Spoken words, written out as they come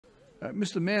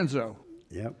Mr. Manzo,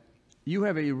 Yep, you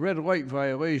have a red light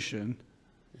violation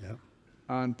yep.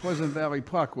 on Pleasant Valley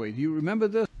Parkway. Do you remember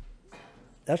this?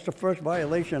 That's the first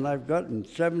violation I've got in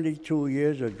 72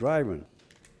 years of driving.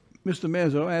 Mr.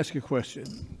 Manzo, I'll ask you a question.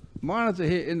 Monitor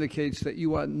here indicates that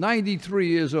you are 93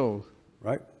 years old.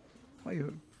 Right? Why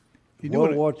you World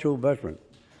doing War II veteran.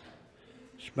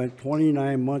 Spent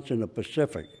 29 months in the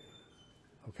Pacific.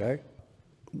 Okay?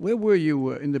 Where were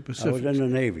you in the I Pacific? was in the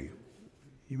Navy.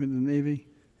 You were in the Navy?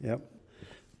 Yep.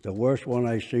 The worst one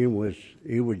I seen was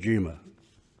Iwo Jima.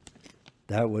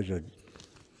 That was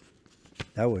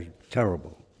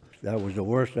terrible. That was the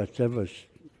worst that's ever.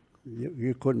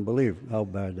 You couldn't believe how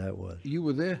bad that was. You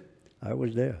were there? I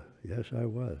was there. Yes, I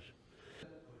was.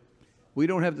 We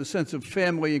don't have the sense of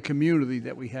family and community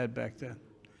that we had back then.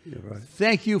 You're right.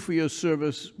 Thank you for your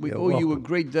service. We You're owe you a welcome.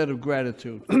 great debt of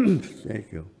gratitude.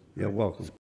 Thank you. You're welcome.